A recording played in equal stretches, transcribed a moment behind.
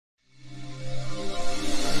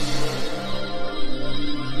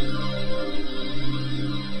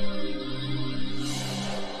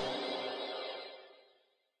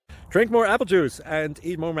Drink more apple juice and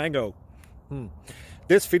eat more mango.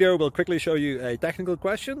 This video will quickly show you a technical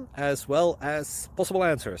question as well as possible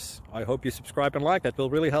answers. I hope you subscribe and like. That will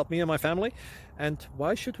really help me and my family. And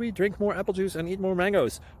why should we drink more apple juice and eat more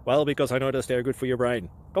mangoes? Well, because I noticed they're good for your brain.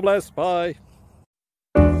 God bless. Bye.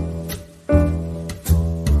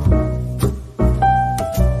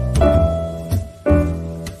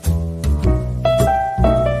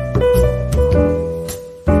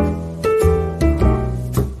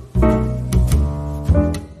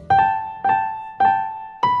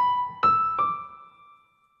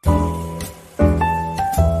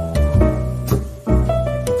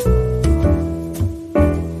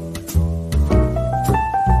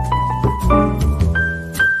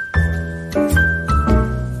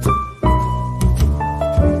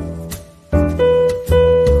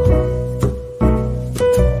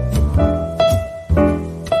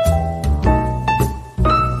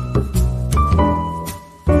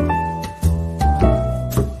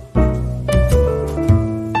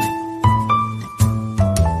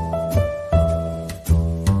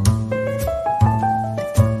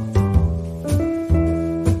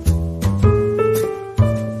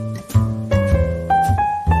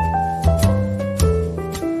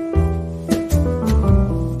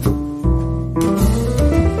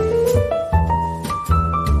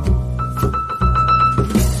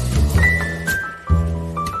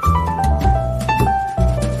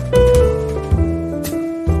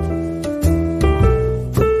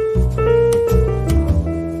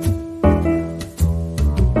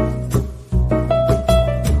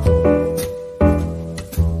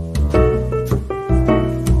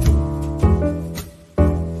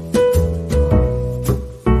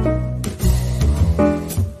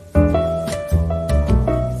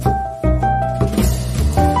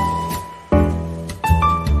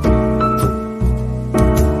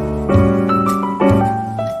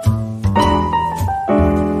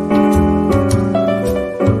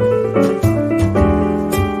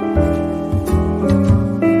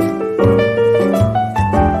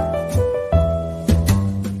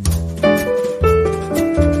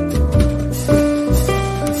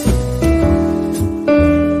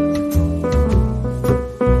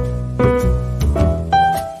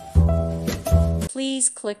 Please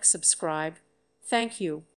click subscribe. Thank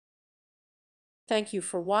you. Thank you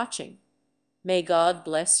for watching. May God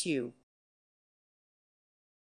bless you.